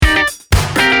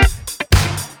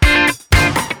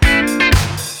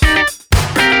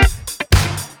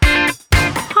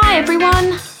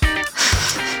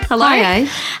Hello. Hi.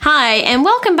 Hi, and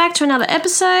welcome back to another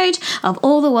episode of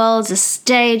All the World's a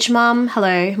Stage, Mum.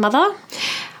 Hello, Mother.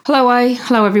 Hello, A.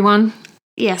 Hello, everyone.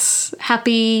 Yes,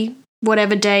 happy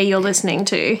whatever day you're listening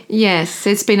to. Yes,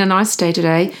 it's been a nice day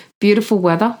today. Beautiful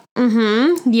weather.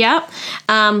 Yep.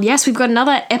 Yes, we've got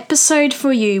another episode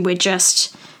for you.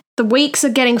 The weeks are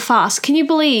getting fast. Can you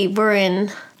believe we're in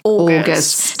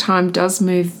August? Time does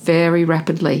move very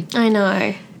rapidly. I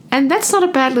know. And that's not a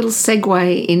bad little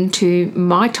segue into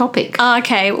my topic,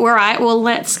 Okay, all right. Well,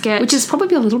 let's get which is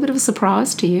probably a little bit of a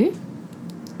surprise to you.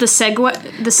 the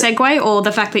segue, or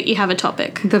the fact that you have a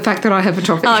topic. The fact that I have a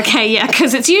topic. Okay, yeah,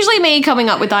 because it's usually me coming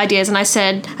up with ideas, and I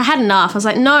said I had enough. I was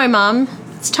like, no, Mum,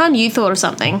 it's time you thought of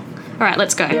something. All right,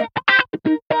 let's go.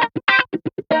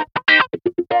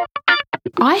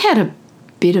 I had a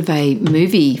bit of a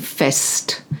movie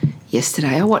fest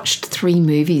yesterday. I watched 3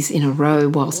 movies in a row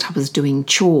whilst I was doing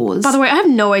chores. By the way, I have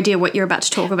no idea what you're about to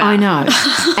talk about. I know.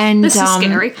 And This is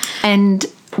scary. And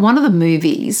one of the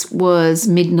movies was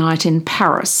Midnight in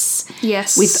Paris.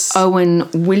 Yes. With Owen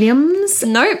Williams.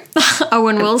 Nope.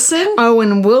 Owen Wilson.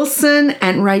 Owen Wilson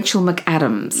and Rachel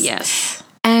McAdams. Yes.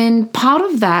 And part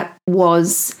of that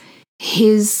was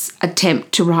his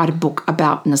attempt to write a book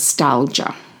about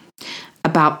nostalgia,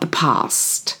 about the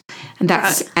past. And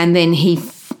then he,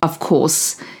 of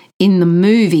course, in the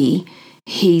movie,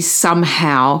 he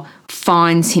somehow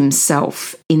finds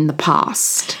himself in the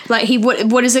past. Like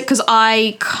what is it? Because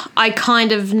I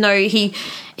kind of know he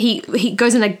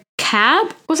goes in a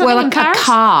cab or something in Paris? A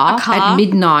car at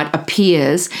midnight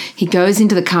appears. He goes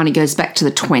into the car and he goes back to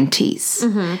the 20s.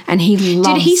 And he loves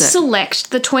it. Did he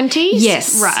select the 20s?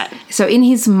 Yes. Right. So in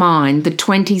his mind, the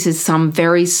 20s is some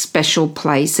very special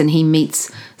place and he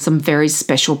meets some very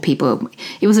special people.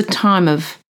 It was a time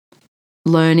of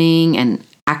learning and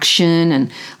action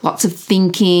and lots of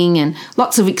thinking and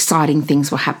lots of exciting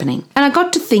things were happening. And I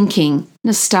got to thinking,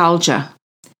 nostalgia.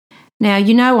 Now,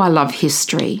 you know I love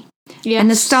history. Yes. And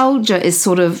nostalgia is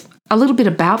sort of a little bit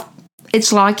about,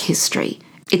 it's like history.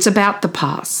 It's about the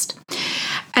past.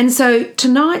 And so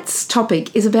tonight's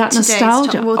topic is about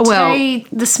nostalgia.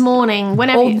 This morning,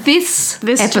 whenever... This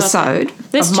episode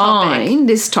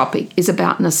this topic is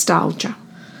about nostalgia.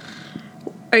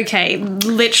 Okay,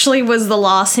 literally was the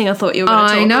last thing I thought you were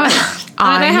going to talk about.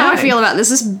 I don't know how I feel about this.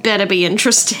 This better be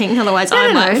interesting, otherwise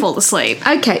I might fall asleep.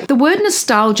 Okay, the word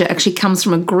nostalgia actually comes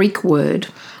from a Greek word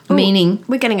meaning...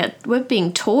 We're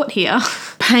being taught here.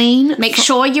 Pain. Make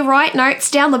sure you write notes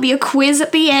down. There'll be a quiz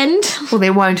at the end. Well,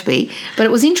 there won't be. But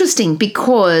it was interesting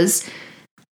because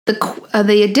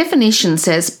the definition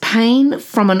says pain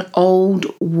from an old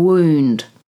wound.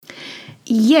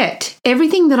 Yet,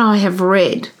 everything that I have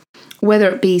read, whether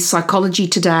it be Psychology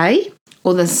Today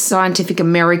or the Scientific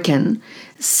American,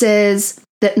 says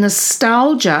that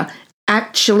nostalgia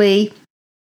actually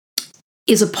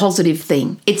is a positive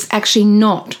thing. It's actually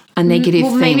not a negative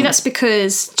thing. Well, maybe that's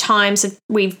because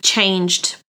we've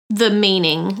changed the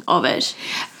meaning of it.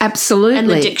 Absolutely. And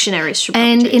the dictionaries should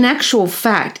probably And change in actual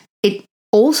fact, it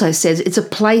also says it's a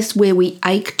place where we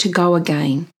ache to go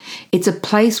again. It's a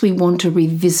place we want to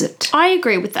revisit. I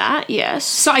agree with that, yes.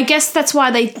 So I guess that's why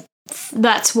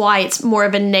it's more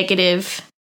of a negative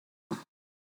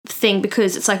thing,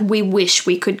 because it's like we wish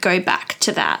we could go back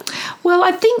to that. Well,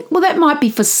 I think that might be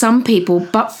for some people,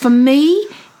 but for me,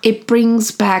 it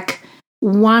brings back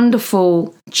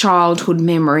wonderful childhood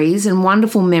memories and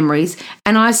wonderful memories.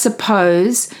 And I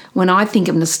suppose when I think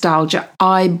of nostalgia,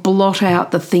 I blot out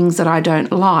the things that I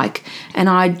don't like and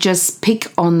I just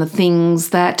pick on the things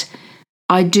that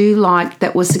I do like,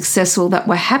 that were successful, that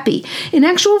were happy. In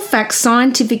actual fact,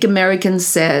 Scientific American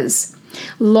says,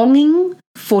 longing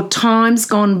for times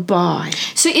gone by.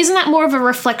 So isn't that more of a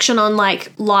reflection on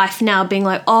like life now being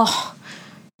like, oh,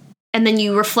 and then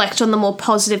you reflect on the more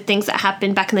positive things that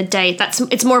happened back in the day?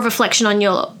 It's more of a reflection on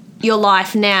your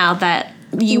life now that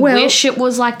you wish it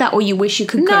was like that, or you wish you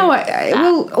could go back.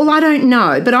 I don't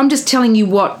know, but I'm just telling you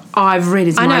what I've read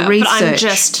as my research. But I'm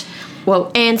just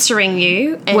answering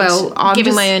you and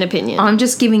giving my own opinion. I'm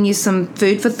just giving you some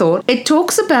food for thought. It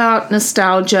talks about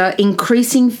nostalgia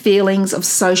increasing feelings of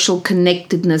social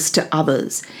connectedness to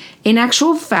others. In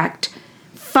actual fact,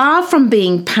 far from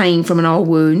being pain from an old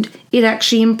wound, it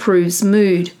actually improves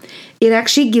mood. It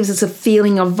actually gives us a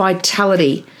feeling of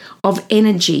vitality, of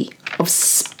energy, of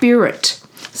spirit.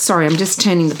 Sorry, I'm just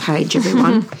turning the page,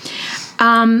 everyone.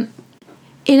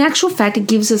 In actual fact, it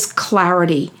gives us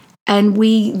clarity. And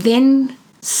we then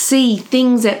see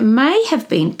things that may have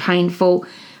been painful.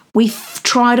 We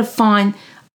try to find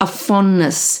a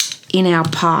fondness in our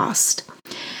past.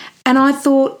 And I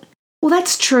thought, well,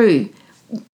 that's true.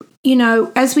 You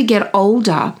know, as we get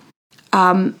older,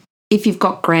 if you've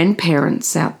got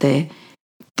grandparents out there,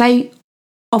 they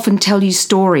often tell you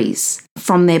stories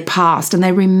from their past and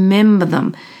they remember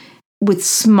them with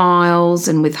smiles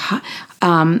and with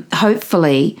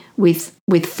hopefully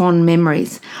with fond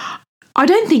memories. I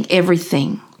don't think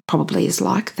everything probably is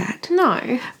like that.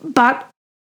 No. But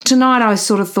tonight I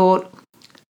sort of thought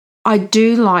I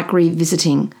do like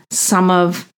revisiting some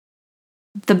of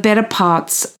the better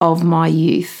parts of my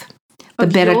youth, the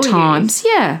better times.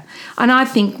 Youth. Yeah. And I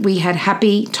think we had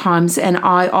happy times, and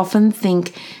I often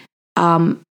think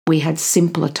we had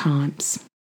simpler times.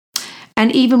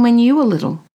 And even when you were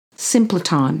little, simpler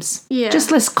times. Yeah.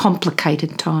 Just less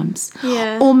complicated times.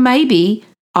 Yeah. Or maybe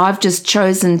I've just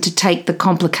chosen to take the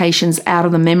complications out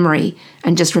of the memory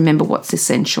and just remember what's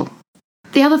essential.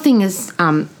 The other thing is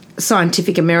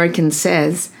Scientific American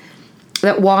says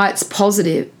that while it's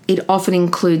positive, it often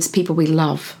includes people we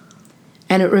love.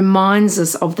 And it reminds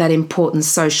us of that important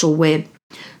social web.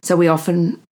 So we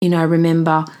often,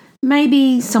 remember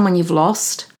maybe someone you've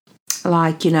lost.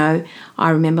 Like, I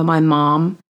remember my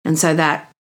mom. And so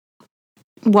that,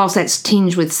 whilst that's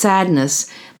tinged with sadness,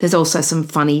 there's also some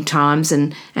funny times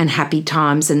and happy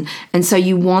times. And so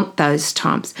you want those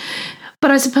times.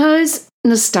 But I suppose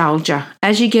nostalgia,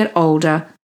 as you get older,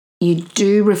 you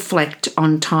do reflect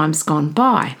on times gone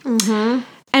by. Mm-hmm.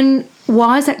 And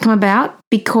why has that come about?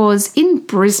 Because in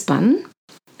Brisbane,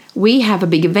 we have a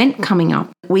big event coming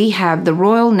up. We have the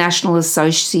Royal National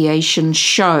Association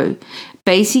show,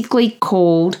 basically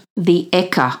called the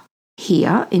Ekka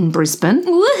here in Brisbane.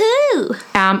 Woohoo!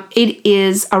 It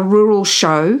is a rural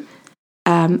show,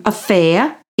 a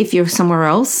fair, if you're somewhere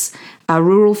else, a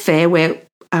rural fair where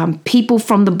people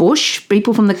from the bush,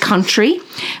 people from the country,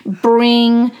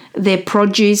 bring their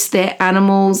produce, their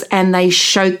animals, and they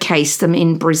showcase them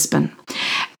in Brisbane.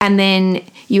 And then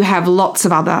you have lots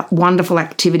of other wonderful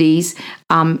activities.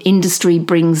 Industry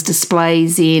brings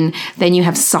displays in. Then you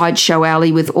have Sideshow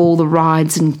Alley with all the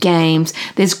rides and games.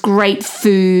 There's great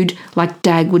food like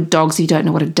Dagwood dogs. If you don't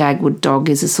know what a Dagwood dog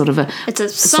is, it's sort of it's a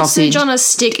sausage on a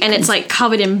stick, and it's like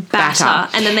covered in batter.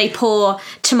 And then they pour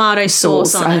tomato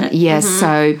sauce on it. Yes,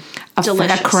 so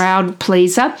a crowd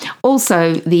pleaser.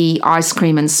 Also the ice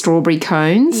cream and strawberry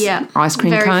cones. Yeah, ice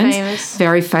cream very cones. Famous.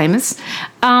 Very famous.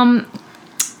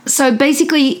 So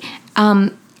basically,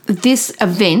 this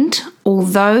event,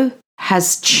 although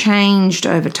has changed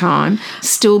over time,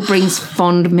 still brings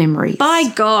fond memories. By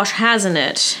gosh, hasn't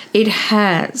it? It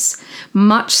has.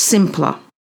 Much simpler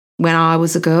when I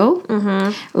was a girl,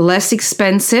 less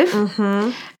expensive,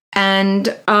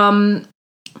 and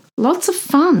lots of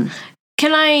fun.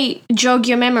 Can I jog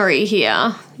your memory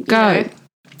here? Go.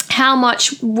 How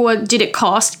much did it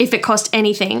cost, if it cost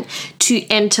anything, to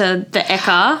enter the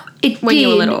Ekka when you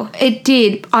were little? It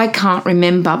did. I can't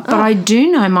remember. But I do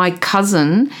know my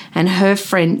cousin and her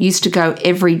friend used to go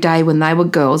every day when they were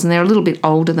girls, and they're a little bit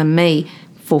older than me,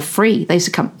 for free. They used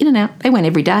to come in and out. They went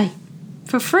every day.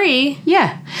 For free?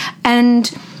 Yeah.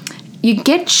 And you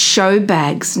get show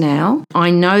bags now. I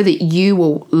know that you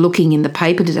were looking in the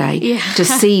paper today to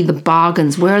see the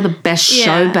bargains. Where are the best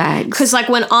show bags? Because like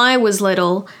when I was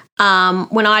little,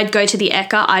 when I'd go to the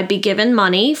Ekka, I'd be given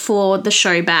money for the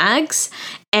show bags.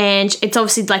 And it's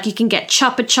obviously like you can get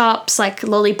Chupa Chups, like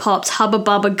lollipops, Hubba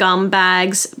Bubba gum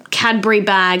bags, Cadbury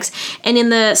bags. And in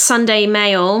the Sunday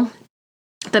Mail,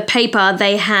 the paper,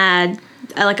 they had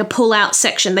like a pull-out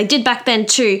section. They did back then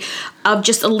too, of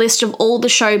just a list of all the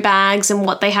show bags and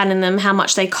what they had in them, how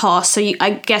much they cost. So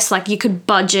I guess like you could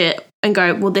budget and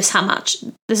go, well, this is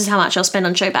how much I'll spend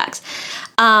on show bags.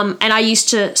 And I used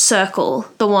to circle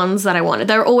the ones that I wanted.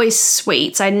 They were always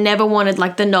sweets. I never wanted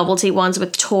like the novelty ones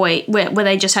with where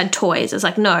they just had toys. It's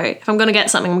like, no, if I'm going to get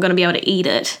something, I'm going to be able to eat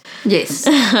it. Yes.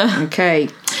 Okay.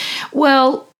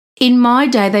 Well, in my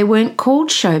day, they weren't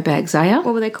called show bags, Aya.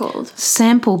 What were they called?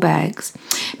 Sample bags.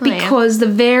 Because the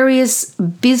various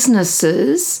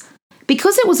businesses,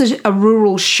 because it was a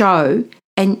rural show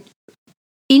and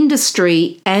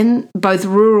industry, and both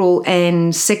rural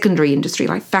and secondary industry,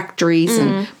 like factories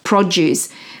and produce,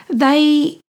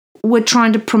 they were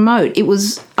trying to promote. It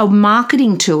was a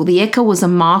marketing tool. The Ekka was a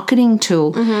marketing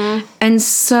tool. And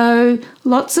so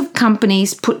lots of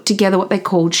companies put together what they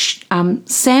called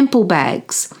sample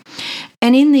bags.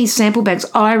 And in these sample bags,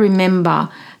 I remember,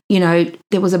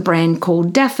 there was a brand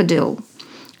called Daffodil,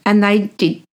 and they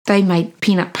made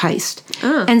peanut paste.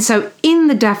 And so in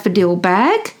the Daffodil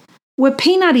bag were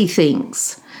peanutty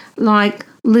things, like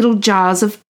little jars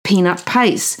of peanut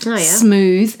paste,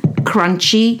 smooth,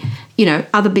 crunchy,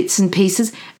 other bits and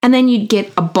pieces. And then you'd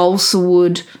get a balsa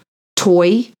wood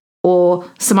toy or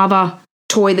some other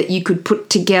toy that you could put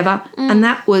together, and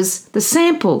that was the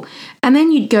sample. And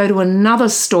then you'd go to another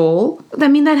stall. I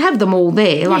mean, they'd have them all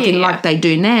there, like they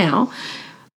do now.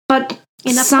 But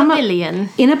in a pavilion.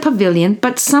 In a pavilion.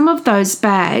 But some of those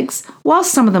bags, while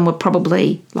some of them were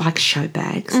probably like show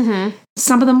bags,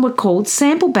 some of them were called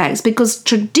sample bags because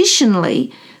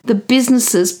traditionally the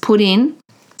businesses put in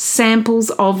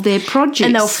samples of their produce.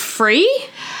 And they were free?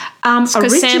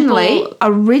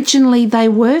 Originally they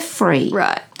were free.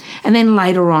 Right. And then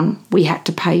later on, we had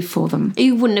to pay for them.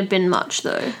 It wouldn't have been much,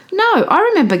 though. No, I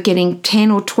remember getting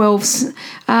 10 or 12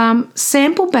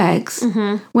 sample bags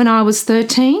when I was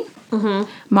 13.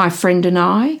 My friend and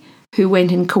I, who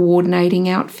went in coordinating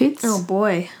outfits. Oh,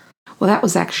 boy. Well, that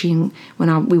was actually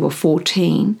when we were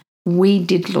 14. We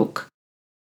did look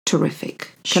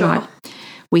terrific. Sure.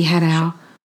 We had our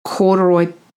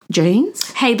corduroy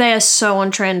jeans. Hey, they are so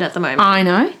on trend at the moment. I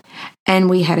know. And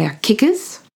we had our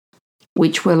kickers,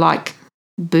 which were like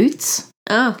boots,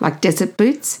 like desert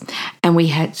boots. And we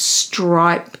had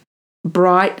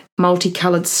bright,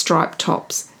 multicoloured striped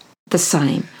tops, the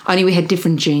same. Only we had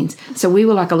different jeans. So we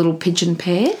were like a little pigeon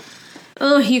pair.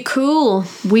 Oh, you're cool.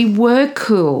 We were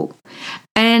cool.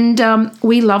 And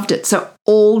we loved it. So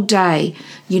all day,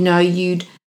 you'd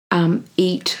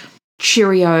eat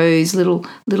Cheerios,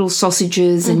 little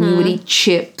sausages, and you would eat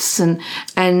chips and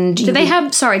did they have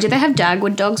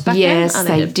Dagwood dogs back then? Yes,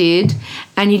 they did.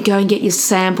 And you'd go and get your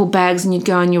sample bags and you'd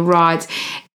go on your rides.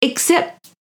 Except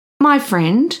my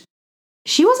friend,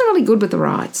 she wasn't really good with the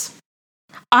rides.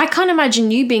 I can't imagine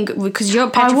you being good because you're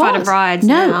petrified of rides.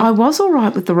 No, now. I was all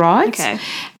right with the rides. Okay.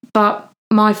 But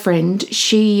my friend,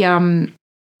 she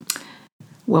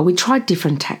we tried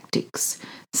different tactics.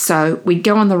 So we'd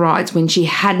go on the rides when she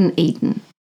hadn't eaten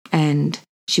and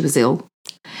she was ill.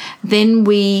 Then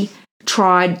we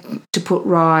tried to put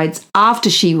rides after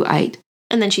she ate.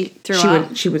 And then she threw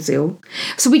up. She was ill.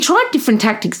 So we tried different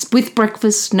tactics with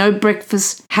breakfast, no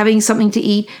breakfast, having something to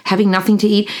eat, having nothing to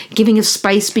eat, giving a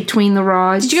space between the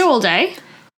rides. Did you go all day?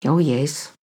 Oh,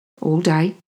 yes. All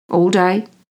day. It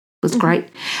was great.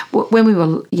 When we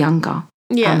were younger,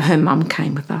 her mum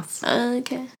came with us.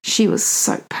 Okay. She was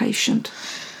so patient.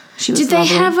 She was Did lovely.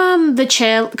 they have the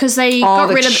chair? Because they got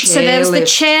rid of. So there was the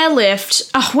chairlift.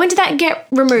 Oh, when did that get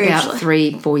removed? About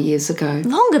 3-4 years ago.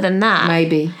 Longer than that.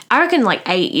 Maybe. I reckon like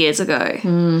 8 years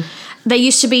ago. There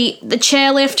used to be the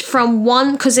chairlift from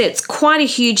one, because it's quite a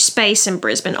huge space in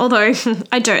Brisbane. Although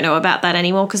I don't know about that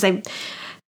anymore because they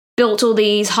built all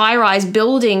these high-rise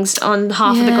buildings on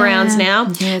half of the grounds now.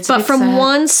 Yeah, but from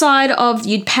one side of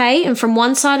you'd pay, and from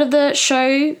one side of the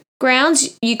show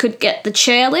grounds you could get the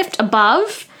chairlift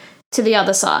above to the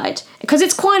other side because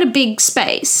it's quite a big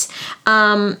space,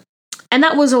 and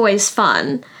that was always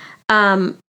fun.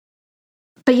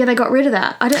 But yeah, they got rid of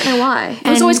that. I don't know why. It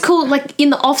was always cool. Like in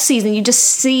the off season, you just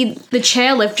see the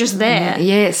chairlift just there.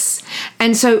 Yes,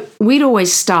 and so we'd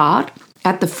always start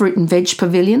at the fruit and veg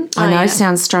pavilion. I know,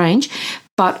 sounds strange,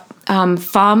 but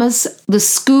farmers, the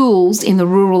schools in the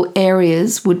rural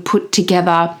areas would put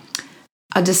together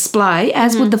a display,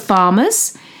 as would the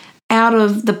farmers, out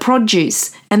of the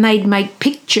produce, and they'd make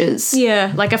pictures.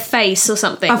 Yeah, like a face or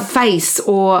something. A face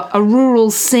or a rural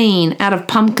scene out of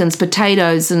pumpkins,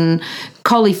 potatoes and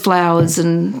cauliflowers,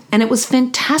 and it was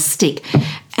fantastic.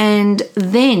 And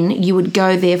then you would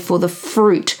go there for the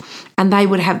fruit, and they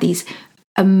would have these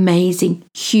amazing,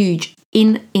 huge,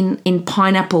 in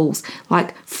pineapples,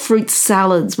 like fruit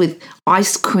salads with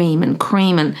ice cream, and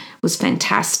it was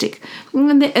fantastic.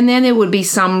 And then there would be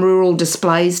some rural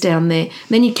displays down there.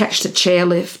 Then you catch the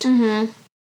chairlift.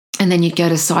 And then you'd go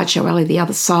to Sideshow Alley, the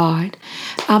other side.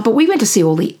 But we went to see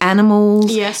all the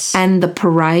animals. Yes. And the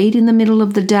parade in the middle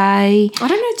of the day. I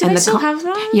don't know, do they still have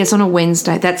that? Yes, on a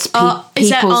Wednesday. That's is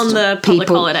that on the public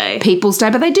holiday? People's Day.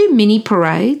 But they do mini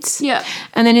parades. Yeah.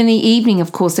 And then in the evening,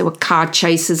 of course, there were car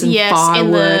chases and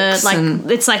fireworks.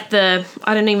 It's like the,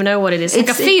 I don't even know what it is, like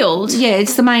a field. Yeah,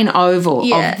 it's the main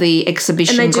oval of the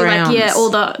exhibition grounds. And they do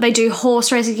grounds. they do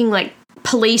horse racing, like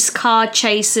police car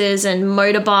chases and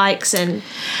motorbikes and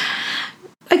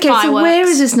okay, fireworks. So where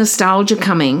is this nostalgia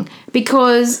coming?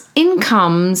 Because in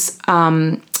comes,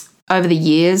 over the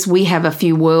years, we have a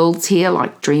few worlds here,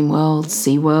 like Dream World,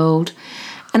 SeaWorld,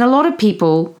 and a lot of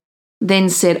people then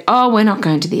said, oh, we're not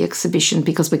going to the exhibition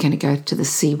because we're going to go to the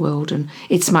SeaWorld and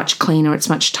it's much cleaner, it's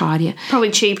much tidier. Probably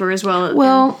cheaper as well.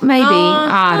 Well, maybe,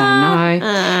 I don't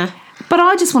know. But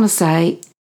I just want to say,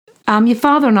 your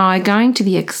father and I are going to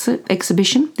the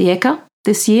exhibition, the ECA,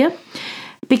 this year,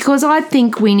 because I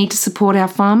think we need to support our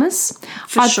farmers.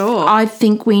 For sure. I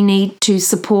think we need to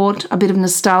support a bit of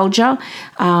nostalgia,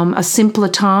 a simpler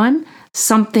time,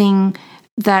 something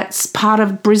that's part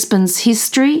of Brisbane's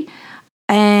history,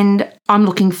 and I'm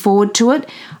looking forward to it.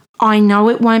 I know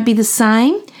it won't be the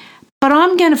same, but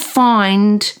I'm going to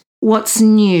find what's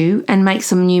new and make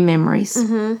some new memories.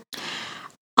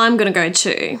 I'm going to go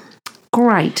too.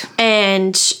 Great.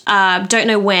 And don't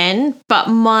know when, but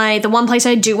the one place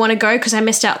I do want to go, because I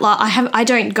missed out. I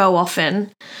don't go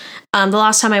often. The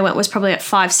last time I went was probably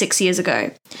 5-6 years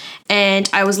ago, and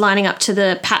I was lining up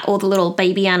to pat all the little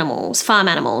baby animals, farm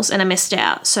animals, and I missed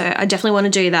out. So I definitely want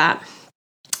to do that.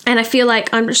 And I feel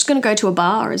like I'm just going to go to a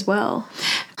bar as well.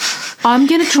 I'm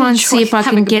going to try and see if I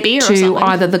can get beer or to something.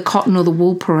 either the cotton or the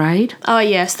wool parade. Oh,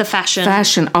 yes, the fashion.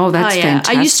 Oh, that's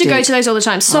fantastic. I used to go to those all the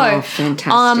time. So,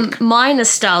 fantastic. my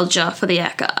nostalgia for the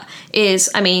Ekka is,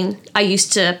 I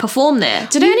used to perform there.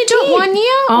 Did I only do it 1 year?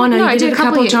 Oh, no, I you did it a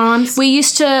couple of times. We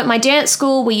used to, my dance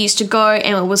school, we used to go,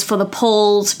 and it was for the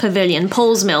Paul's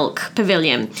Milk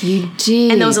Pavilion. You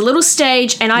did. And there was a little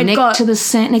stage, and next to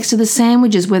the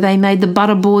sandwiches where they made the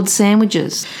butterboard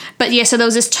sandwiches. But yeah, so there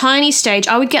was this tiny stage.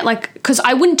 I would get because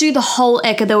I wouldn't do the whole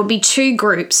Ekka. There would be two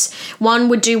groups. One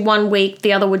would do 1 week,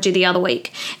 the other would do the other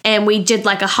week. And we did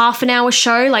a half an hour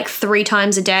show, 3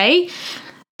 times a day.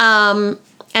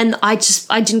 And I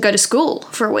didn't go to school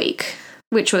for a week,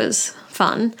 which was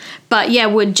fun. But yeah,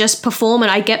 we'd just perform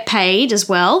and I'd get paid as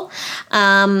well.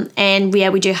 And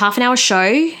we do half an hour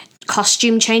show,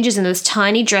 costume changes in this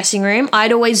tiny dressing room.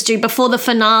 I'd always do, before the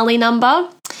finale number,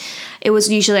 it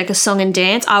was usually a song and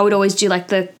dance. I would always do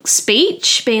the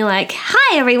speech, being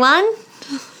hi everyone.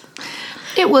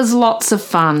 It was lots of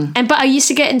fun. But I used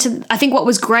to get into, I think what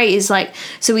was great is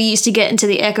so we used to get into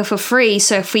the Ekka for free.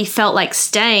 So if we felt like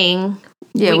staying,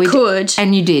 we could.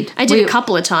 And you did. I did a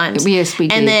couple of times. Yes, we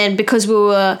did. And then because we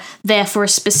were there for a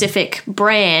specific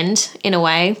brand, in a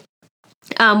way,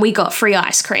 we got free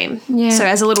ice cream. Yeah. So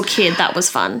as a little kid, that was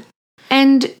fun.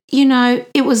 And,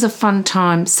 it was a fun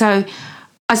time. So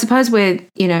I suppose where,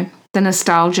 the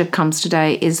nostalgia comes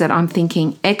today is that I'm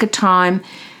thinking Ekka time.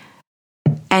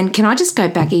 And can I just go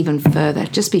back even further,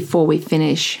 just before we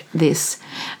finish this?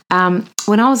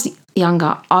 When I was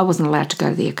younger, I wasn't allowed to go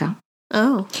to the Ekka.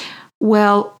 Oh.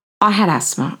 Well, I had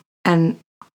asthma, and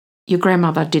your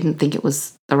grandmother didn't think it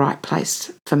was the right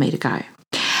place for me to go.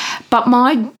 But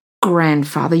my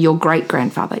grandfather, your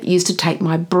great-grandfather, used to take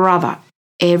my brother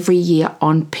every year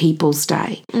on People's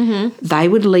Day. Mm-hmm. They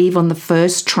would leave on the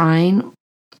first train,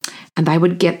 and they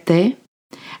would get there,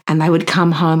 and they would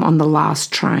come home on the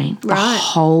last train, the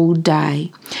whole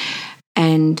day.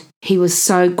 And he was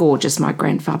so gorgeous, my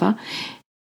grandfather.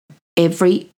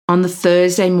 On the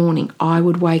Thursday morning, I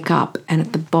would wake up, and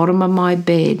at the bottom of my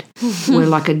bed were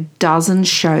a dozen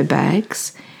show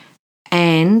bags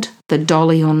and the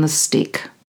dolly on the stick.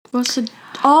 What's the...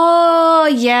 Oh,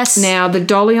 yes. Now, the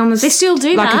dolly on the stick... They still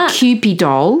do that. Like a Kewpie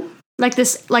doll. Like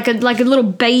this, like a little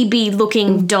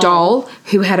baby-looking doll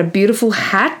who had a beautiful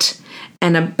hat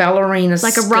and a ballerina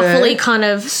skirt. Like a ruffly kind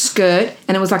of... skirt,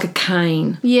 and it was like a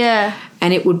cane. Yeah.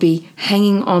 And it would be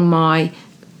hanging on my...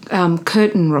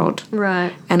 curtain rod.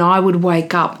 Right. And I would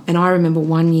wake up, and I remember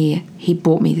one year he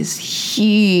bought me this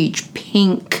huge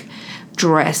pink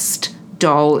dressed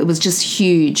doll. It was just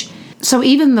huge. So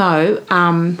even though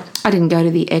I didn't go to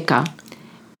the Ekka,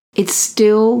 it's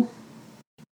still,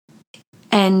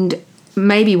 and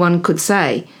maybe one could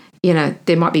say,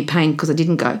 there might be pain because I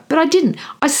didn't go, but I didn't.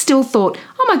 I still thought,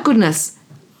 oh my goodness,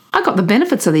 I got the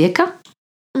benefits of the Ekka.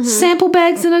 Mm-hmm. Sample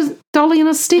bags and a dolly and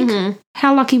a stick. Mm-hmm.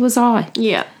 How lucky was I?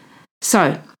 Yeah.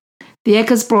 So, the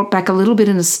Ekka's brought back a little bit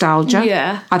of nostalgia.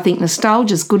 Yeah. I think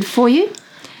nostalgia's good for you.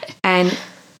 And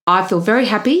I feel very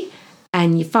happy.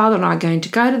 And your father and I are going to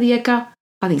go to the Ekka.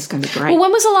 I think it's going to be great. Well,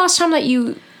 when was the last time that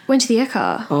you went to the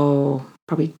Ekka? Oh,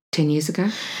 probably 10 years ago.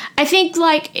 I think,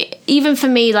 even for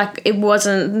me, it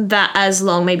wasn't that as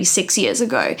long, maybe 6 years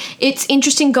ago. It's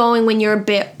interesting going when you're a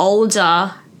bit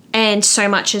older and so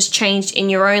much has changed in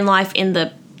your own life in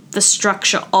the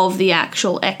structure of the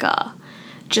actual Ekka.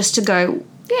 Just to go,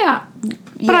 yeah.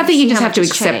 But I think you just have to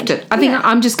accept it. I think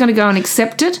I'm just going to go and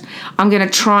accept it. I'm going to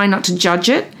try not to judge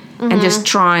it and just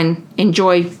try and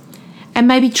enjoy and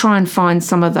maybe try and find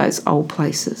some of those old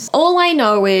places. All I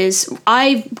know is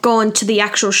I've gone to the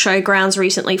actual showgrounds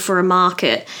recently for a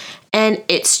market, and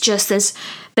it's just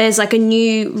there's a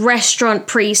new restaurant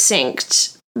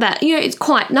precinct that, it's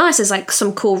quite nice. There's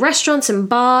some cool restaurants and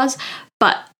bars,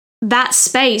 but that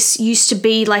space used to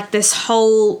be this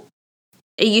whole...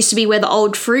 It used to be where the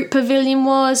old fruit pavilion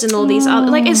was and all these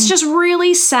other... it's just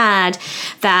really sad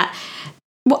that...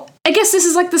 Well, I guess this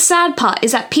is the sad part,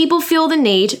 is that people feel the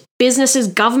need, businesses,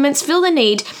 governments feel the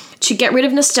need to get rid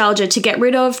of nostalgia, to get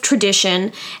rid of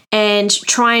tradition, and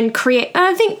try and create.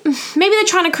 I think maybe they're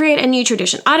trying to create a new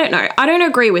tradition. I don't know. I don't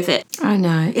agree with it. I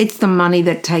know. It's the money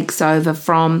that takes over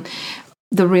from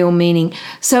the real meaning.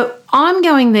 So I'm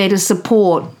going there to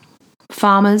support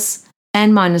farmers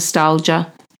and my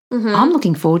nostalgia. I'm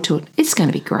looking forward to it. It's going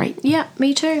to be great. Yeah,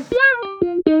 me too.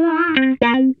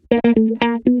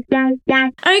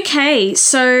 Okay,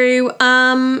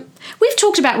 so we've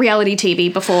talked about reality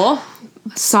TV before.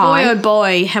 Sigh. Boy, oh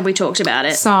boy, have we talked about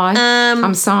it. Sigh.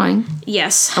 I'm sighing.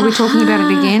 Yes. Are we talking about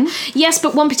it again? Yes,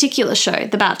 but one particular show,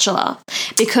 The Bachelor,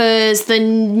 because the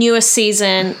newest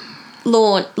season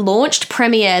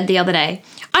premiered the other day.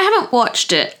 I haven't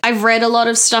watched it. I've read a lot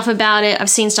of stuff about it. I've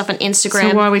seen stuff on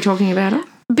Instagram. So why are we talking about it?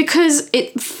 Because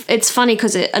it's funny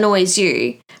because it annoys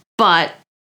you, but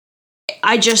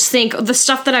I just think the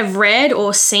stuff that I've read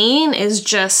or seen is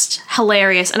just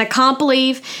hilarious. And I can't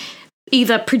believe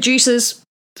either producers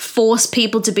force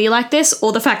people to be like this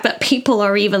or the fact that people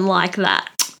are even like that.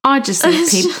 I just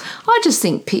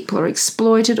think people are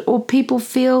exploited, or people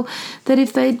feel that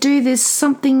if they do this,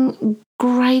 something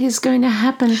great is going to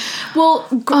happen. Well,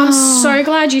 I'm so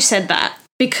glad you said that.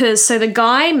 Because, so the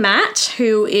guy, Matt,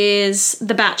 who is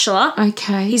the Bachelor,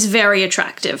 Okay. he's very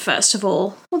attractive, first of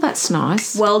all. Well, that's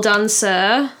nice. Well done,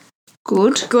 sir.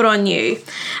 Good. Good on you.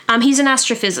 He's an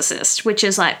astrophysicist, which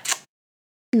is, like,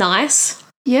 nice.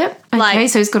 Yep. Okay, Like-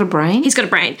 so he's got a brain. He's got a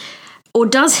brain. Or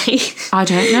does he? I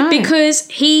don't know. Because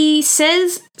he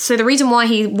says, so the reason why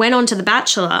he went on to The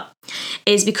Bachelor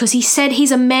is because he said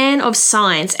he's a man of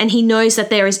science and he knows that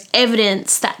there is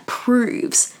evidence that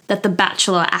proves that The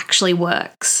Bachelor actually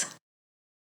works.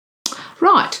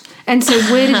 Right. And so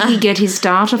where did he get his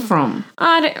data from?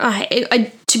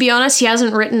 To be honest, he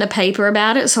hasn't written a paper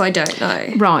about it, so I don't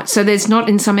know. Right. So there's not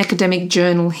in some academic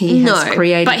journal he has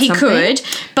created but he something? could.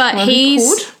 But Well,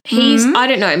 he's he I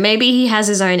don't know. Maybe he has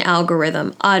his own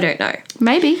algorithm. I don't know.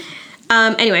 Maybe.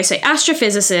 Anyway, so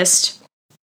astrophysicist,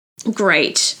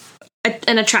 great,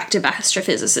 an attractive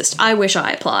astrophysicist. I wish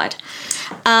I applied.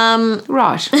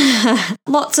 Right.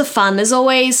 Lots of fun. There's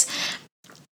always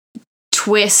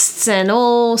twists and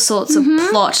all sorts of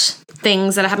plot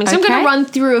things that are happening. So I'm going Okay. to run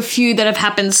through a few that have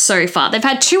happened so far. They've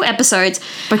had 2 episodes.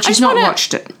 But you've not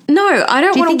watched it. No, I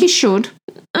don't Do you want think to. you should?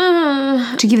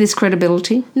 To give this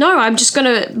credibility? No, I'm just going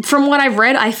to. From what I've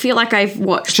read, I feel like I've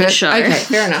watched the show. Okay,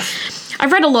 fair enough.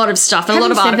 I've read a lot of stuff and a lot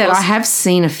Having of said articles. that, I have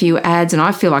seen a few ads and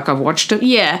I feel like I've watched it.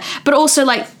 Yeah, but also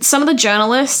like some of the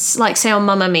journalists, like say on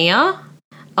Mamma Mia,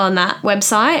 on that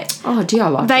website, Oh dear, I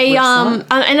like they that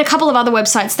website. and a couple of other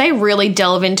websites, they really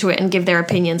delve into it and give their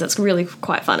opinions. It's really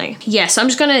quite funny. Yeah, so I'm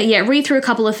just gonna read through a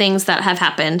couple of things that have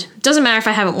happened. Doesn't matter if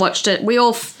I haven't watched it. We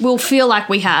all will feel like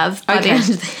we have by the Okay. end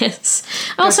of this.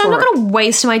 Also, I'm for not gonna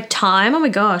waste my time. Oh my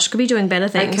gosh, could be doing better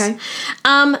things. Okay.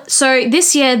 So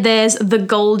this year there's the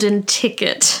Golden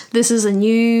Ticket. This is a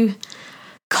new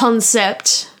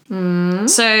concept.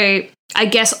 So I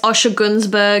guess Osher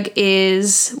Gunsberg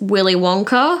is Willy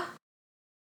Wonka.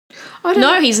 I don't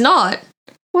No, know. he's not.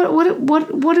 What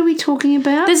are we talking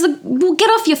about? Well, get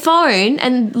off your phone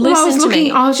and listen to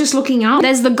me. I was just looking up.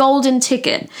 There's the Golden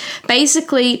Ticket.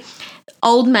 Basically,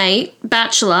 old mate,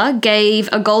 Bachelor, gave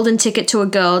a golden ticket to a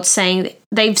girl saying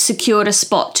they've secured a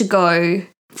spot to go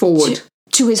Forward.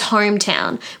 to his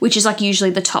hometown, which is like usually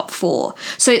the top 4.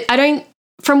 So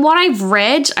from what I've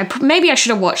read, maybe I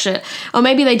should have watched it, or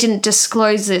maybe they didn't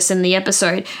disclose this in the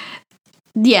episode.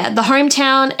 Yeah, the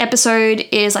hometown episode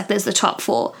is like there's the top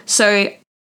 4. So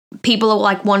people are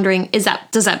like wondering, does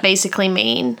that basically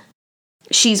mean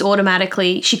she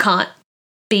can't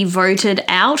be voted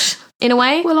out in a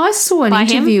way? Well, I saw an By him?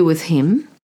 interview with him,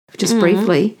 just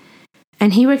briefly,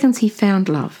 and he reckons he found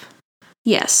love.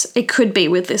 Yes, it could be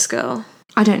with this girl.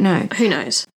 I don't know. Who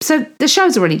knows? So the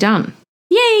show's already done.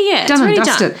 Yeah. It's Done and already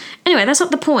dusted. done. Anyway, that's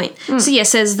not the point. So yeah,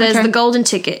 says there's Okay. the golden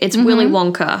ticket. It's Willy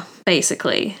Wonka,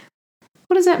 basically.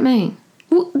 What does that mean?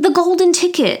 Well, the golden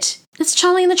ticket. It's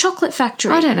Charlie and the Chocolate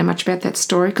Factory. I don't know much about that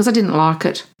story because I didn't like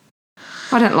it.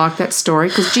 I don't like that story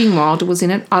because Gene Wilder was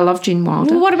in it. I love Gene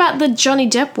Wilder. Well, what about the Johnny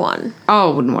Depp one?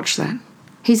 Oh, I wouldn't watch that.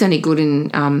 He's only good in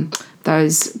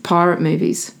those pirate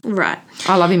movies. Right.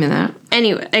 I love him in that.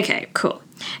 Anyway, okay, cool.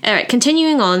 All right,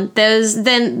 continuing on. There's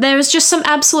just some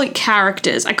absolute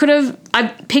characters. I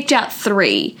picked out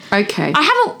 3. Okay.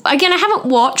 I haven't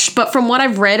watched, but from what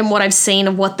I've read and what I've seen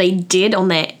of what they did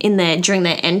during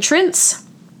their entrance,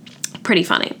 pretty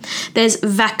funny. There's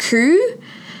Vaku.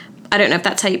 I don't know if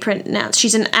that's how you pronounce.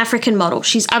 She's an African model.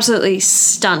 She's absolutely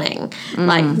stunning. can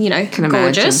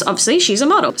gorgeous. imagine. Obviously, she's a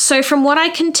model. So from what I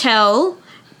can tell,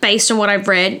 based on what I've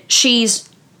read, she's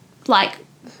like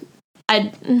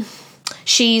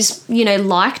she's,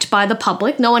 liked by the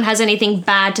public. No one has anything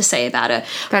bad to say about her.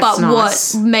 That's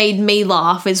nice. What made me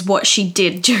laugh is what she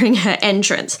did during her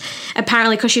entrance.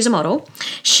 Apparently, because she's a model,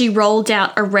 she rolled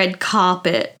out a red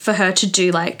carpet for her to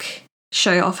do,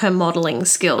 show off her modelling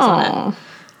skills on it.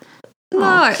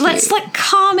 No, let's,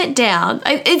 calm it down.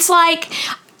 It's like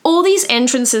all these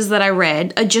entrances that I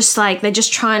read are just, they're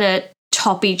just trying to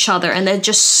top each other, and they're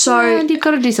just so... And you've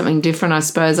got to do something different, I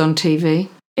suppose, on TV.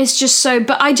 It's just so,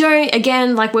 but I don't,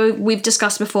 again, we've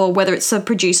discussed before, whether it's the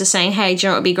producer saying, hey, do you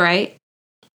know what would be great?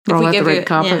 Roll out the red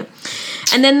carpet.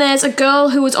 Yeah. And then there's a girl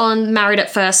who was on Married at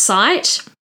First Sight.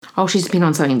 Oh, she's been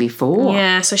on something before.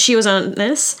 Yeah, so she was on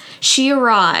this. She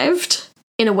arrived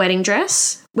in a wedding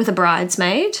dress with a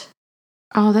bridesmaid.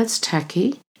 Oh, that's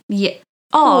tacky. Yeah.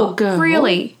 Oh, poor girl.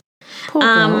 Really? Poor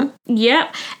girl.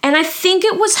 Yep. And I think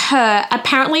it was her.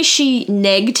 Apparently she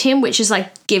negged him, which is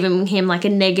giving him a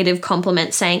negative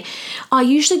compliment, saying, I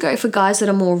usually go for guys that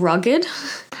are more rugged.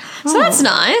 So that's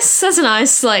nice. That's a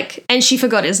nice, and she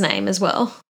forgot his name as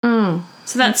well. Mm.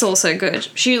 So that's also good.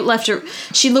 She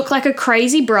looked like a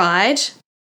crazy bride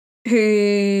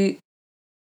who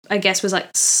I guess was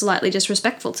slightly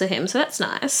disrespectful to him. So that's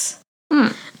nice.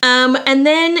 Mm. And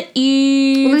then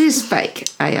you... Well, it is fake,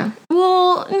 Aya.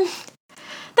 Well,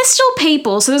 they're still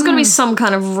people, so there's got to be some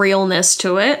kind of realness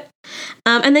to it.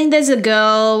 And then there's a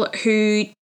girl who...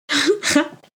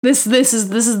 this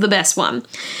is the best one.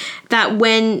 That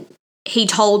when he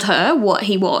told her what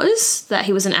he was, that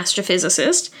he was an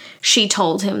astrophysicist, she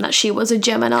told him that she was a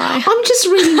Gemini. I'm just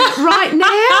reading that right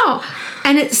now.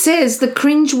 And it says the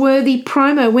cringeworthy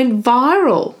promo went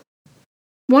viral.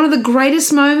 One of the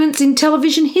greatest moments in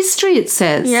television history, it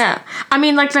says. Yeah. I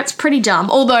mean, that's pretty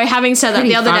dumb. Although, having said that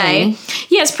the other day...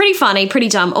 Yeah, it's pretty funny, pretty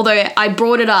dumb. Although, I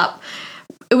brought it up.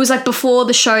 It was, before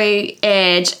the show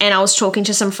aired, and I was talking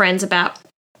to some friends about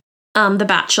The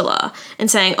Bachelor and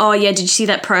saying, oh, yeah, did you see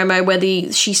that promo where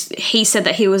he said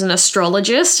that he was an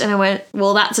astrologist? And I went,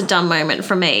 well, that's a dumb moment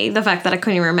for me, the fact that I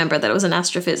couldn't even remember that it was an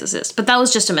astrophysicist. But that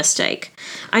was just a mistake.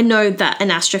 I know that an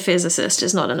astrophysicist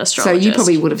is not an astrologist. So you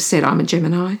probably would have said, I'm a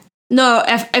Gemini. No,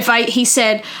 he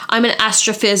said, I'm an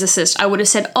astrophysicist, I would have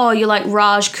said, oh, you're like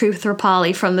Raj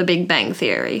Koothrappali from The Big Bang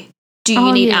Theory. Do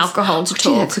you need alcohol to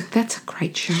talk? Gee, that's a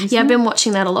great show, isn't I've been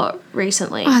watching that a lot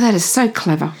recently. Oh, that is so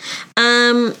clever.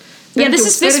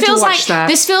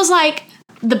 This feels like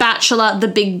The Bachelor, The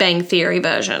Big Bang Theory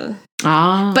version.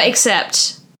 Ah. But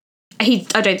except I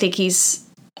don't think he's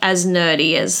as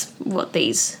nerdy as what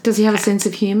these... Does he have a sense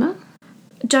of humour?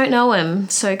 Don't know him,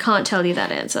 so can't tell you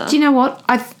that answer. Do you know what?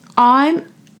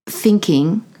 I'm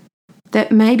thinking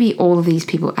that maybe all of these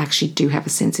people actually do have a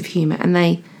sense of humour and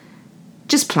they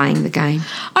just playing the game.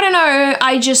 I don't know.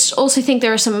 I just also think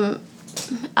there are some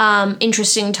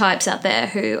interesting types out there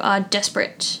who are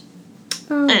desperate.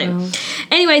 Oh.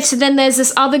 Anyway, so then there's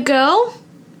this other girl.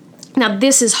 Now,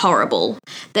 this is horrible.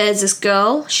 There's this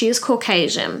girl. She is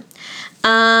Caucasian.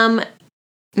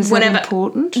 Is that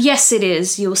important? Yes, it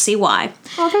is. You'll see why.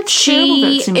 Oh, that's terrible.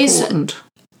 That's important.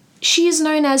 She is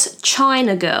known as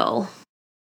China Girl.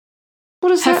 What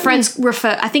does her that friends mean?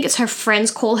 I think it's her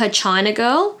friends call her China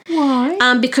Girl.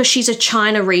 Why? Because she's a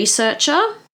China researcher.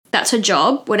 That's her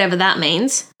job, whatever that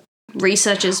means.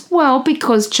 Researchers. Well,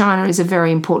 because China is a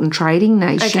very important trading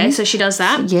nation. Okay, so she does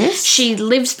that. Yes. She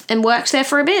lives and works there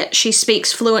for a bit. She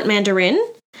speaks fluent Mandarin.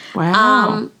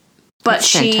 Wow. But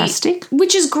That's fantastic.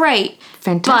 Which is great.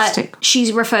 Fantastic. But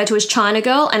she's referred to as China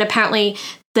Girl, and apparently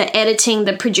the editing,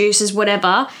 the producers,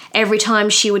 whatever, every time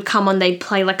she would come on, they'd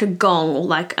play a gong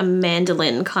or a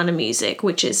mandolin kind of music,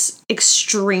 which is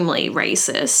extremely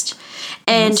racist.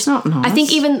 And that's not nice. I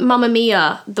think even Mamma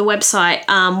Mia, the website,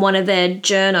 one of their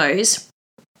journos,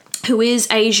 who is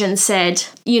Asian, said,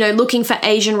 looking for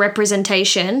Asian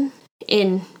representation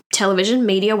in television,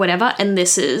 media, whatever, and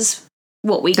this is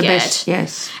what we get. Best,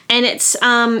 yes. And it's,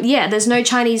 there's no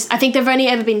Chinese. I think there've only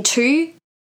ever been 2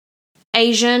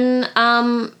 Asian,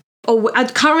 or I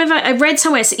can't remember, I read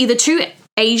somewhere, it's either 2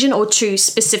 Asian or 2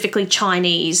 specifically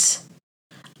Chinese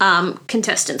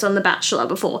contestants on The Bachelor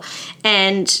before.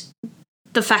 And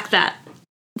the fact that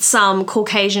some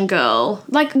Caucasian girl,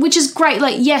 which is great,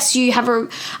 yes, you have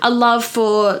a love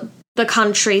for the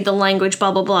country, the language,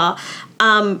 blah, blah, blah,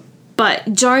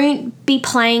 but don't be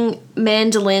playing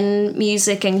mandolin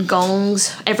music and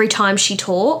gongs every time she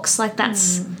talks.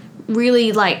 That's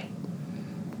really,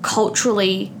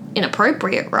 culturally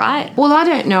inappropriate, right? Well, I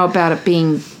don't know about it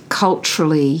being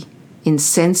culturally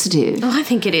insensitive. Oh, I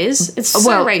think it is. It's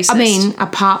so racist. I mean,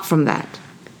 apart from that,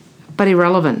 but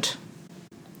irrelevant.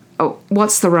 Oh,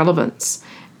 what's the relevance?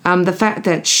 The fact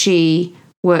that she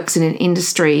works in an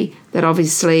industry that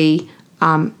obviously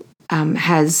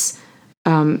has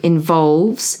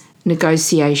involves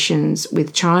negotiations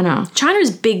with China. China is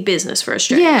big business for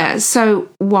Australia. Yeah, so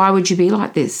why would you be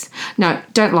like this? No,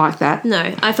 don't like that.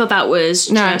 No, I thought that was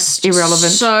just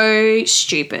irrelevant. So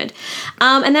stupid.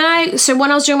 And then when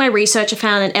I was doing my research, I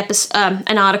found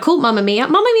an article, Mamma Mia.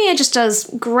 Mamma Mia just does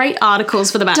great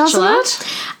articles for The Bachelor. Doesn't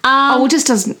it? Just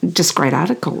does just great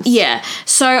articles. Yeah.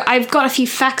 So I've got a few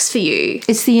facts for you.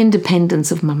 It's the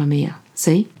independence of Mamma Mia.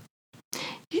 See?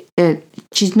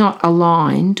 She's not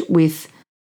aligned with,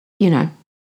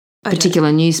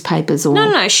 particular newspapers or...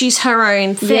 No, she's her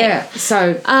own thing. Yeah,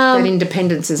 so that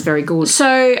independence is very good.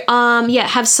 So,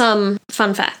 have some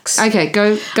fun facts. Okay,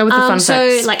 go with the fun facts.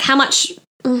 So, like, how much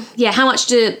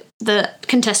do the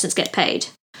contestants get paid?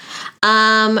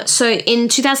 So in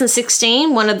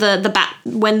 2016, one of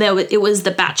it was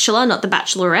The Bachelor, not The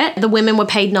Bachelorette, the women were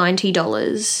paid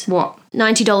 $90. What?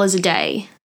 $90 a day.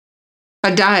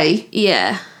 A day?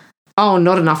 Yeah. Oh,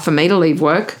 not enough for me to leave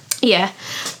work. Yeah.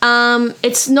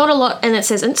 It's not a lot, and it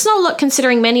says, it's not a lot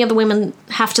considering many of the women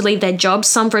have to leave their jobs,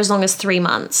 some for as long as 3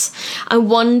 months. I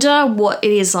wonder what it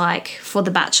is like for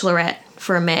The Bachelorette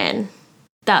for a man.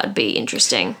 That would be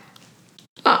interesting.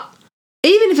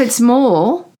 Even if it's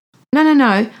more,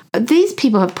 no. These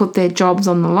people have put their jobs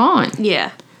on the line.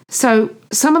 Yeah. So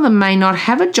some of them may not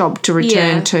have a job to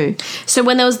return to. So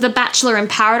when there was The Bachelor in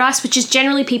Paradise, which is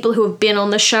generally people who have been on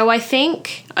the show, I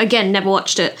think, again, never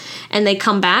watched it, and they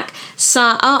come back. So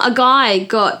a guy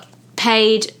got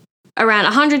paid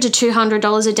around $100 to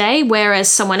 $200 a day,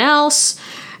 whereas someone else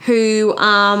who,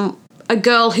 a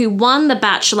girl who won The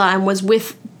Bachelor and was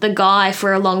with the guy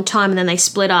for a long time and then they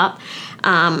split up,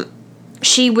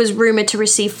 she was rumoured to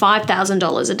receive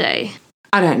 $5,000 a day.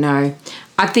 I don't know.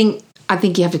 I think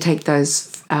you have to take those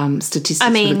statistics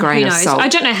with a grain of salt. I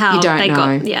don't know how they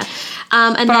got. Yeah.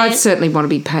 But I'd certainly want to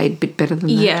be paid a bit better than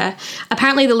that. Yeah.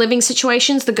 Apparently the living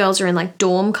situations, the girls are in like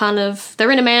dorm kind of,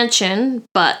 they're in a mansion,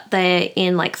 but they're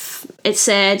in like, it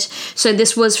said, so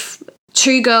this was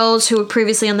 2 girls who were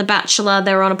previously on The Bachelor.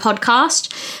 They were on a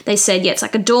podcast. They said, it's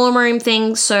like a dorm room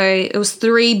thing. So it was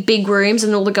 3 big rooms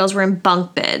and all the girls were in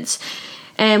bunk beds.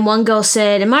 And one girl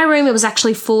said, in my room, it was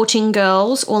actually 14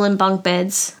 girls all in bunk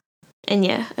beds. And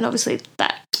and obviously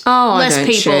that less I don't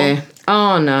people. Share.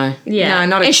 Oh no, no,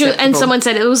 not acceptable. And someone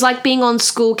said it was like being on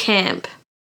school camp.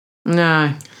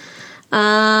 No.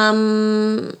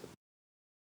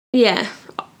 Yeah.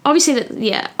 Obviously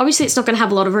it's not going to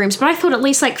have a lot of rooms, but I thought at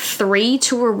least like 3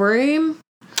 to a room.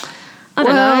 I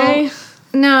don't know.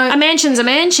 No, a mansion's a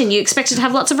mansion. You expect it to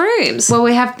have lots of rooms. Well,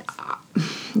 we have.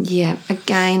 Yeah.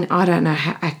 Again, I don't know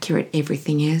how accurate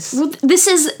everything is. Well, this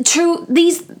is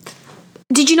these.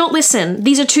 Did you not listen?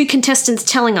 These are 2 contestants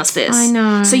telling us this. I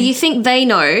know. So you think they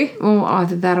know? Well,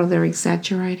 either that or they're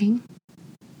exaggerating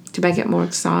to make it more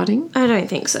exciting. I don't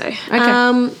think so.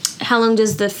 Okay. How long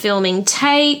does the filming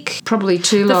take? Probably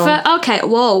too long. Okay,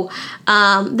 whoa.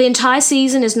 The entire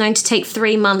season is known to take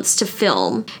 3 months to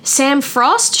film. Sam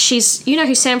Frost, you know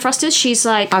who Sam Frost is? She's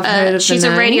like, I've heard of she's the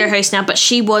a name. radio host now, but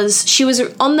she was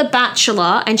on The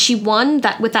Bachelor and she won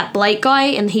that with that Blake guy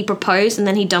and he proposed and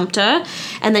then he dumped her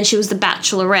and then she was the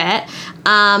Bachelorette.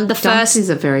 Dumps is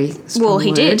a very strong he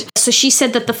word. did. So she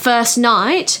said that the first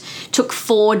night took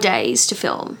 4 days to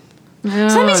film. So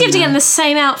that means you have to get in the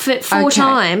same outfit 4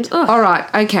 times. Ugh. All right,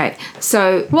 okay.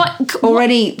 So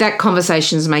already that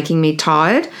conversation is making me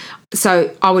tired.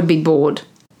 So I would be bored.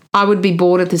 I would be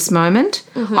bored at this moment.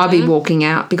 Mm-hmm. I'd be walking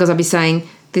out because I'd be saying,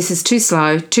 this is too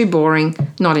slow, too boring,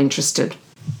 not interested.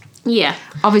 Yeah.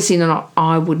 Obviously not.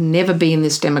 I would never be in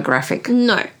this demographic.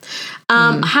 No.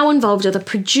 How involved are the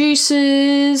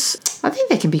producers? I think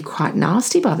they can be quite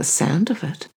nasty by the sound of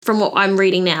it. From what I'm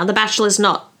reading now, The Bachelor's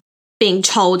not being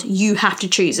told you have to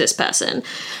choose this person.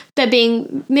 They're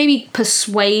being maybe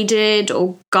persuaded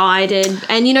or guided.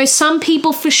 And, some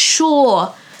people for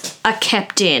sure are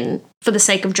kept in for the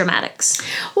sake of dramatics.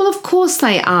 Well, of course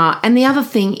they are. And the other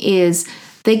thing is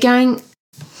they're going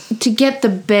to get the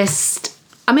best.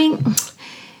 I mean,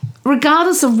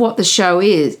 regardless of what the show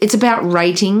is, it's about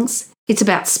ratings. It's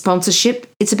about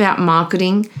sponsorship. It's about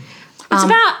marketing. It's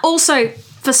about also,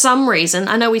 for some reason,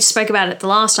 I know we spoke about it the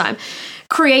last time,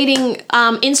 creating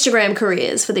Instagram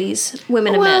careers for these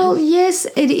women and men. Well, yes,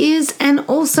 it is. And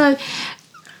also,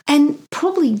 and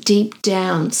probably deep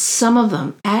down, some of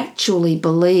them actually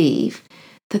believe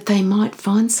that they might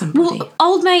find somebody. Well,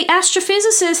 old mate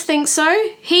astrophysicist thinks so.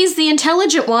 He's the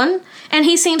intelligent one, and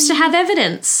he seems to have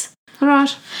evidence. All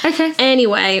right. Okay.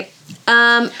 Anyway,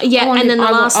 and then the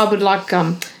last... I would like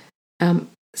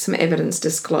some evidence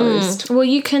disclosed. Well,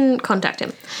 you can contact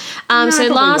him. So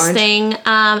last thing,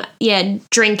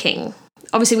 drinking.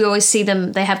 Obviously, we always see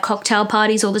them. They have cocktail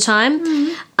parties all the time.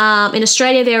 In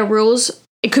Australia, there are rules.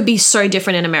 It could be so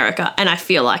different in America, and I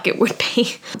feel like it would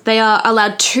be. They are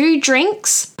allowed 2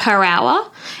 drinks per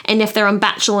hour, and if they're on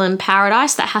Bachelor in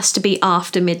Paradise, that has to be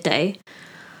after midday.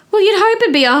 Well, you'd hope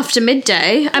it'd be after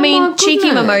midday. I mean, cheeky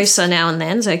goodness. mimosa now and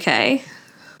then's okay.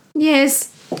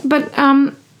 Yes, but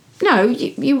no,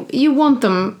 you want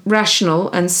them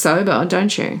rational and sober,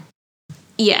 don't you?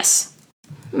 Yes.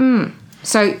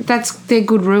 So they're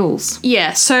good rules.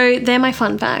 Yeah, so they're my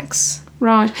fun facts.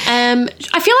 Right.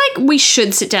 I feel like we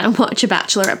should sit down and watch a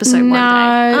Bachelor episode one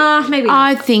day. Maybe not.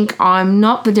 I think I'm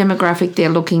not the demographic they're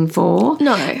looking for.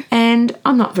 No. And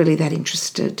I'm not really that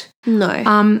interested.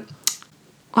 No.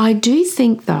 I do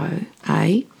think, though,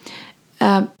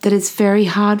 that it's very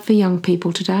hard for young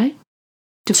people today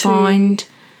to find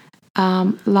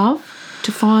love,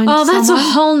 to find that's someone.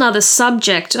 a whole nother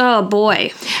subject. Oh,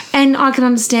 boy. And I can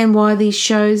understand why these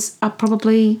shows are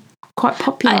probably quite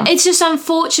popular. It's just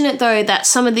unfortunate, though, that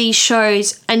some of these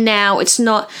shows are now, it's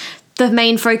not, the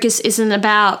main focus isn't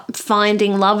about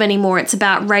finding love anymore. It's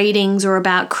about ratings or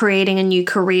about creating a new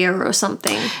career or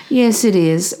something. Yes, it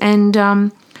is. And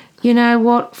you know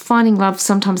what? Finding love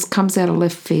sometimes comes out of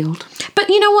left field. But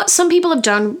you know what? Some people have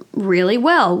done really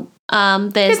well.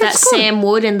 There's that that's good. Sam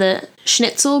Wood and the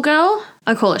Schnitzel girl.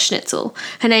 I call her Schnitzel.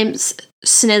 Her name's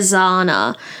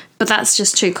Snezana, but that's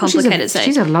just too complicated to say.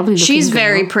 She's a lovely looking She's girl.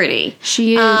 very pretty.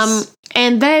 She is.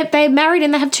 And they're married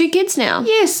and they have 2 kids now.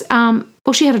 Yes.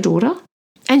 Well, she had a daughter.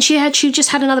 And she just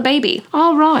had another baby.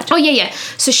 Oh, right. Oh, yeah.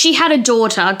 So she had a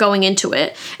daughter going into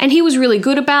it, and he was really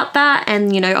good about that,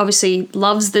 and, you know, obviously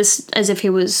loves this as if she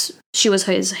was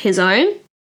his own.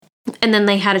 And then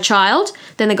they had a child,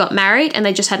 then they got married, and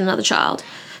they just had another child.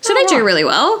 So they do really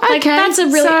well. Like, Okay. that's a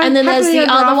really, So and then there's happily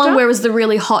the ever other one after? where it was the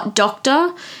really hot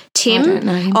doctor, Tim. I don't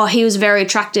know him. Oh, he was very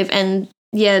attractive, and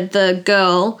yeah, the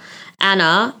girl,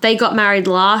 Anna, they got married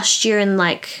last year in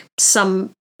like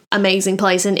some amazing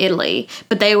place in Italy,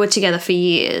 but they were together for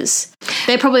years.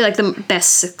 They're probably like the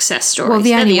best success stories. Well,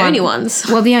 They're the only ones.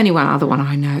 Well, the only other one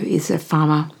I know is a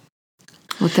farmer.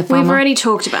 With the farmer. We've already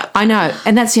talked about that. I know,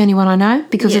 and that's the only one I know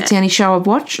because Yeah. it's the only show I've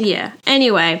watched. Yeah.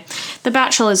 Anyway, The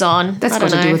Bachelor's on. That's I got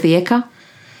don't to do know. with the Eka.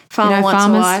 Farmer you know, wants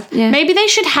farmers, a wife. yeah. Maybe they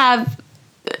should have,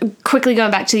 quickly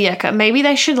going back to the Eka, maybe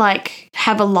they should like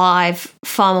have a live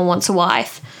Farmer Wants a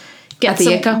Wife. Get At the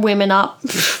some Eka? women up.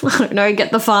 I don't know,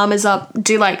 get the farmers up,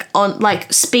 do like on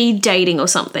like speed dating or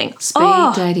something.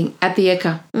 Speed dating at the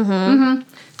Eka. Mm-hmm.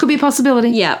 Could be a possibility.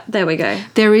 Yeah, there we go.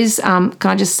 There is, can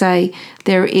I just say,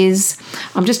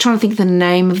 I'm just trying to think of the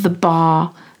name of the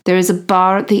bar. There is a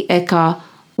bar at the Eka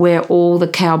where all the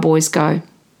cowboys go.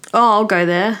 Oh, I'll go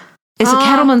there. It's a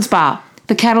cattleman's bar.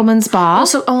 The cattleman's bar.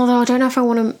 Also, although I don't know if I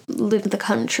want to live in the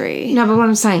country. No, but what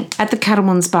I'm saying, at the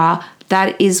cattleman's bar,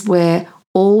 that is where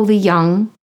all the young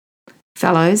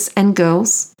fellows and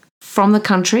girls from the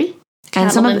country and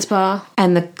Cattleman's bar.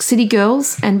 and the city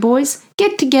girls and boys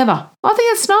get together. I think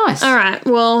that's nice. All right,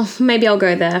 well, maybe I'll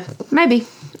go there. Maybe.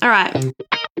 All right.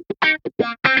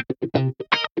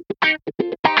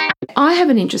 I have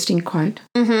an interesting quote.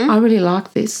 Mm-hmm. I really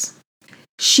like this.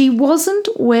 She wasn't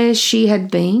where she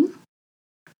had been.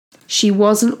 She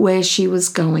wasn't where she was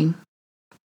going.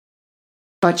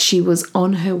 But she was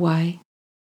on her way.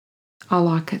 I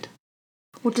like it.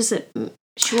 What does it?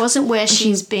 She wasn't where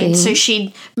she's been. been. So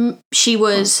she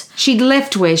was. She'd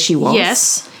left where she was.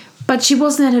 Yes. But she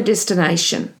wasn't at her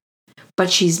destination. But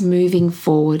she's moving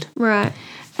forward. Right.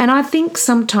 And I think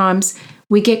sometimes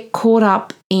we get caught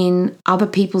up in other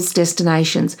people's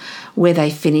destinations, where they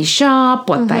finish up,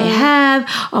 what they have,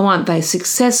 or aren't they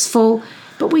successful?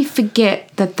 But we forget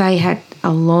that they had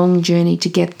a long journey to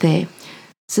get there.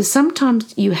 So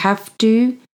sometimes you have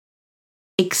to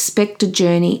expect a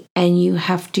journey and you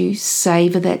have to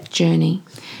savor that journey,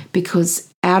 because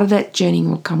out of that journey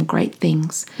will come great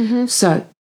things. So,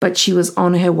 but she was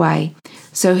on her way.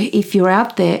 So if you're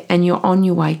out there and you're on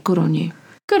your way, good on you.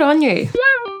 Good on you.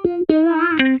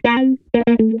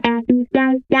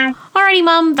 Alrighty,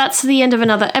 Mum, that's the end of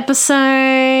another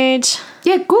episode.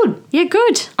 Yeah, good. Yeah,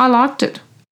 good. I liked it.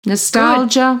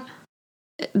 Nostalgia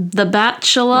The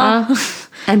Bachelor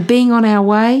and being on our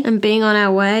way. and being on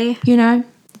our way. You know,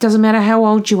 it doesn't matter how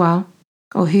old you are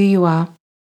or who you are.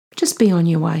 Just be on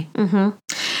your way.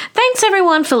 Thanks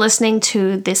everyone for listening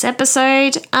to this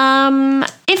episode.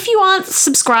 If you aren't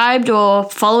subscribed or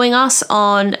following us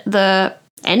on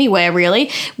anywhere really,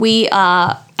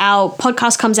 our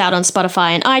podcast comes out on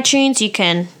Spotify and iTunes. You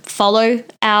can follow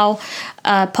our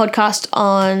podcast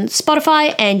on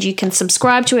Spotify and you can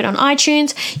subscribe to it on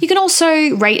iTunes. You can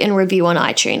also rate and review on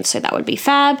iTunes, so that would be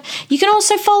fab. You can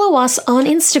also follow us on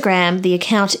Instagram. The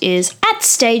account is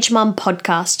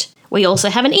 @StageMumPodcast. We also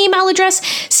have an email address,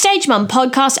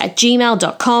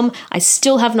 stagemumpodcast@gmail.com. I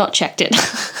still have not checked it.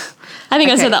 I think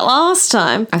I said that last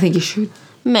time. I think you should.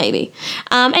 Maybe.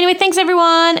 Anyway, thanks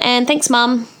everyone, and thanks,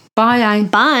 Mum. Bye.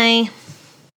 Bye.